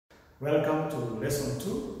Welcome to lesson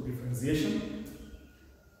 2, differentiation.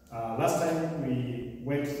 Last time we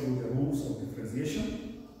went through the rules of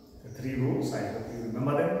differentiation, the 3 rules. I hope you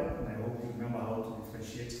remember them, and I hope you remember how to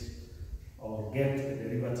differentiate or get the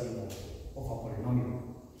derivative of a polynomial.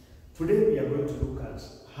 Today we are going to look at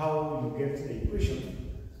how you get the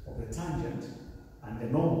equation of the tangent and the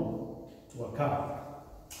normal to a curve.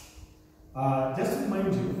 Just to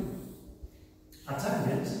remind you, a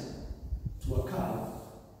tangent to a curve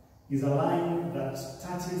is a line that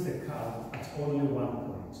touches the curve at only one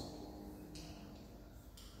point.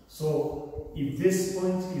 So if this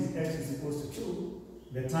point is x is equals to 2,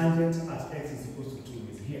 the tangent at x is equals to 2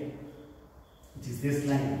 is here. It is this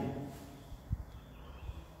line.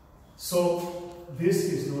 So this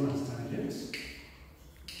is known as tangent.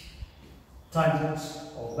 Tangent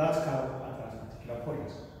of that curve at that particular point.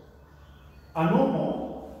 A normal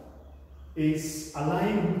is a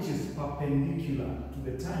line which is perpendicular to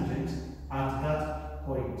the tangent at that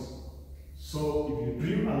point. So if you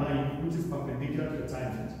drew a line which is perpendicular to the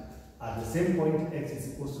tangent at the same point x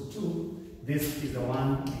is equals to 2, this is the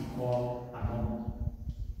one we call a normal.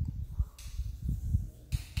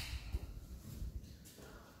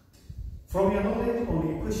 From your knowledge on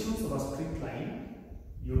the equations of a straight line,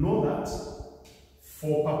 you know that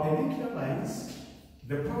for perpendicular lines,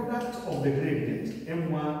 the product of the gradient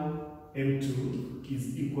m1 m2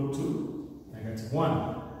 is equal to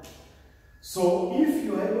 -1. So if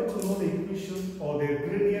you are able to know the equation or the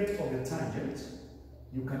gradient of the tangent,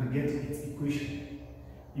 you can get its equation.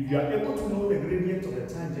 If you are able to know the gradient of the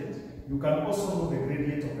tangent, you can also know the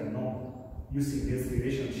gradient of the normal using this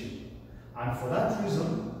relationship. And for that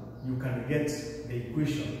reason, you can get the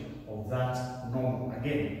equation of that normal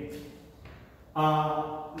again.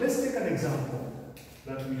 Let's take an example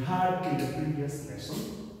that we had in the previous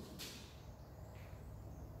lesson.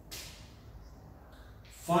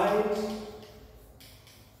 Find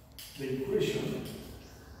the equation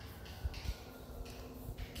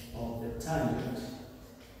of the tangent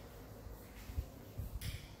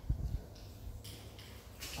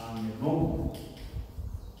and the normal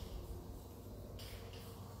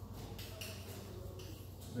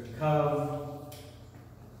to the curve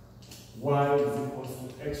y is equals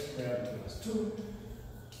to x squared plus 2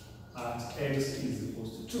 at x is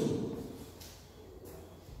equals to 2.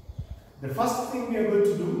 The first thing we are going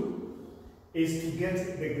to do is to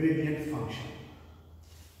get the gradient function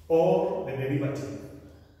or the derivative.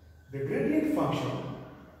 The gradient function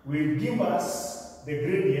will give us the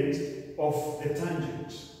gradient of the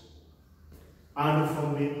tangent. And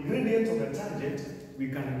from the gradient of the tangent, we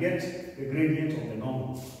can get the gradient of the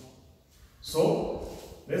normal. So,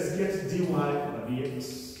 let's get dy over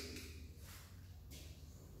dx.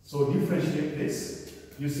 So differentiate this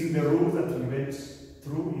using the rules that we went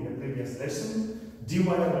through in the previous lesson. Dy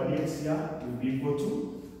over dx here will be equal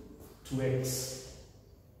to 2x.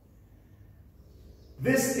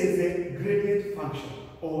 This is a gradient function,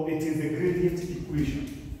 or it is a gradient equation.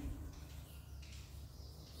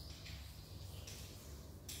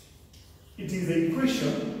 It is an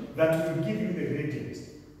equation that will give you the gradient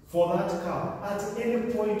for that curve. At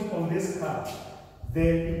any point on this curve,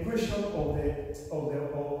 the equation of the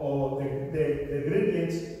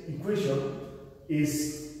gradient equation is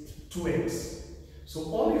 2x. So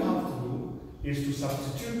all you have to do is to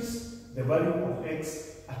substitute the value of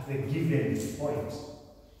x at the given point.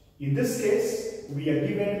 In this case, we are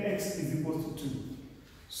given x is equal to 2.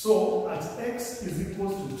 So at x is equal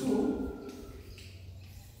to 2,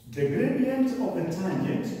 the gradient of the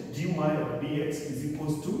tangent dy over dx is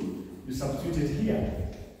equal to, you substitute it here,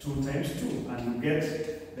 2 times 2, and you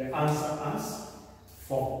get the answer as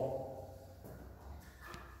 4.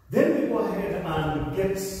 Then we go ahead and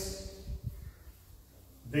get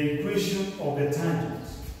the equation of the tangent.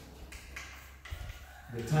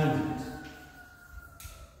 The tangent.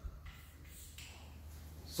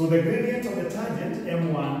 So the gradient of the tangent,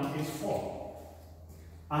 m1, is 4.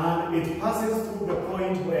 And it passes through the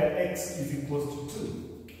point where x is equal to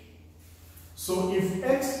 2. So if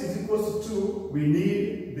x is equal to 2, we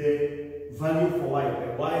need the value for y,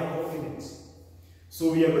 the y coordinate.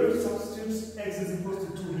 So we are going to substitute x is equal to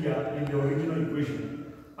 2 here in the original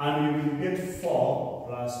equation. And we will get 4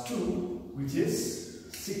 plus 2, which is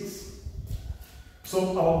 6.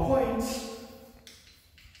 So our point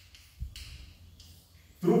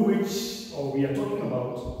through which, or we are talking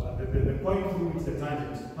about, the point through which the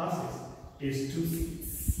tangent passes is 2,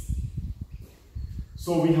 6.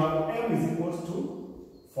 So we have m is equal to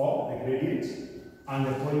 4, the gradient, and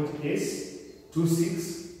the point is 2,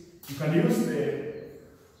 6. You can use the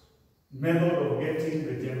method of getting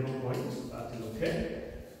the general point, that is okay.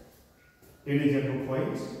 Any general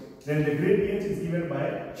point. Then the gradient is given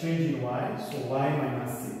by change in y, so y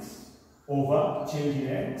minus 6 over change in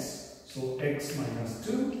x, so x minus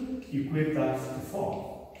 2, equate that to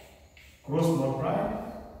 4. Cross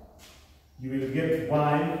multiply, you will get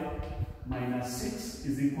y minus 6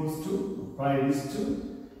 is equals to, multiply these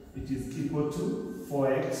two, it is equal to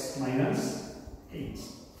 4x minus 8.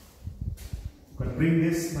 You can bring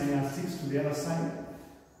this minus 6 to the other side,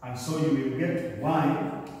 and so you will get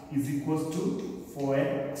y is equals to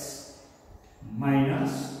 4x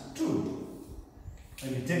minus 2.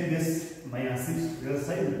 When you take this minus 6 to the other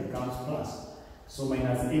side, it becomes plus. So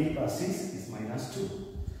minus 8 plus 6 is minus 2.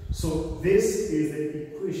 So this is the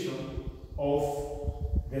equation of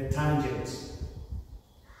the tangent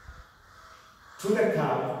to the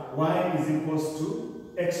curve y is equals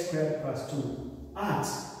to x squared plus 2 at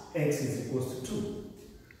x is equals to 2.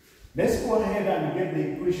 Let's go ahead and get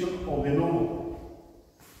the equation of the normal.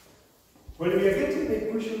 When we are getting the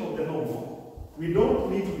equation of the normal, we don't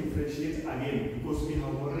need to differentiate again because we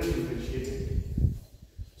have already differentiated.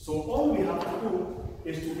 So all we have to do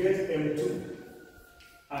is to get m2.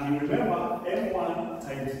 And you remember, m1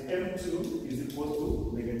 times m2 is equal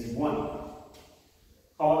to negative 1.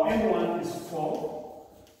 Our m1 is 4.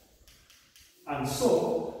 And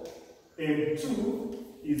so, m2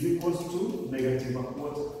 is equal to negative a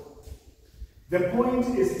quarter. The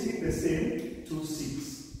point is still the same, 2,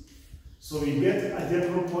 6. So we get a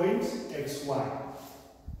general point, xy.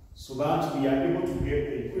 So that we are able to get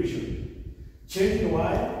the equation. Change in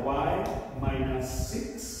y minus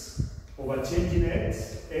 6 over change in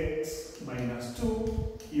x minus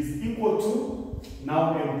 2 is equal to,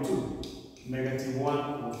 now m2, negative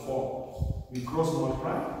 1 over 4. We cross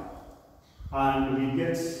multiply, and we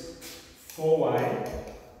get 4y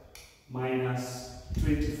minus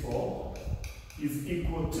 24 is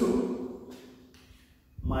equal to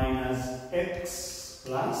minus x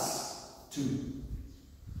plus 2.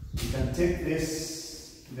 You can take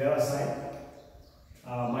this to the other side,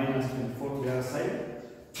 minus 24 to the other side,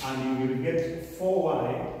 and you will get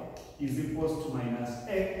 4y is equals to minus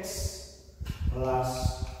x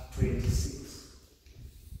plus 26.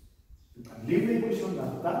 You can leave the equation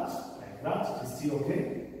like that, it's still okay.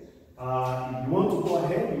 If you want to go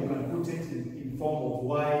ahead, you can put it in form of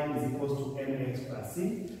y is equals to mx plus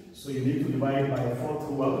c. So you need to divide by 4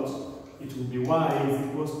 throughout. It will be y is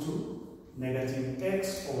equals to negative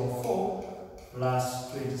x over 4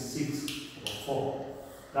 plus 26 over 4.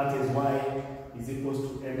 That is y is equals to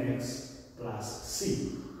mx plus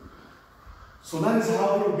c. So that is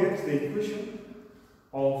how you get the equation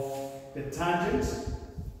of the tangent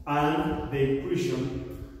and the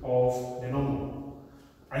equation of the normal.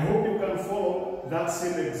 I hope you can follow that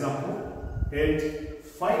same example and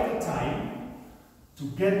find the time to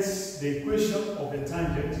get the equation of the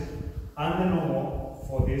tangent and the normal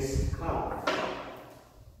for this curve.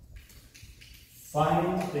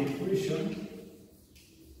 Find the equation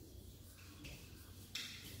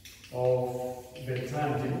of the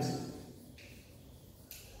tangent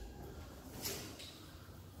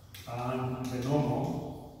and the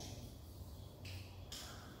normal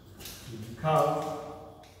to the curve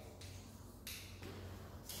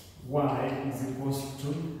y is equals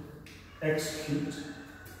to x cubed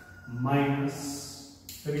minus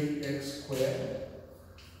 3x squared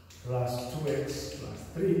plus 2x plus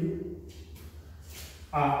 3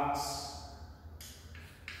 at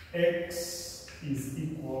x is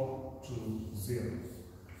equal to 0.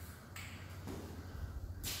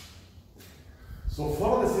 So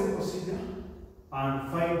follow the same procedure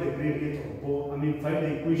and find the gradient of both, find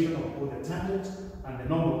the equation of both the tangent and the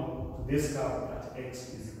normal to this curve at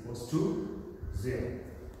x is equals to 0.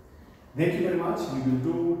 Thank you very much. We will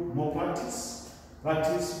do more practice.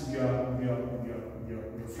 Practice with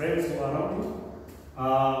your friends who are around you.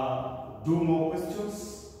 Do more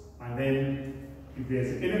questions, and then if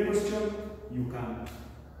there's any question, you can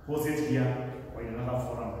pose it here or in another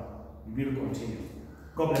forum. We will continue.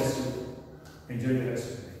 God bless you. Enjoy the rest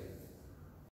of the day.